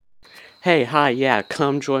Hey, hi, yeah,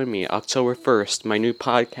 come join me October 1st, my new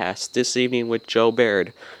podcast, This Evening with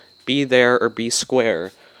Baird. Be there or be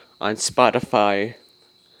square on Spotify.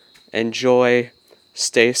 Enjoy,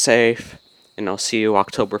 stay safe, and I'll see you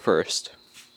October 1st.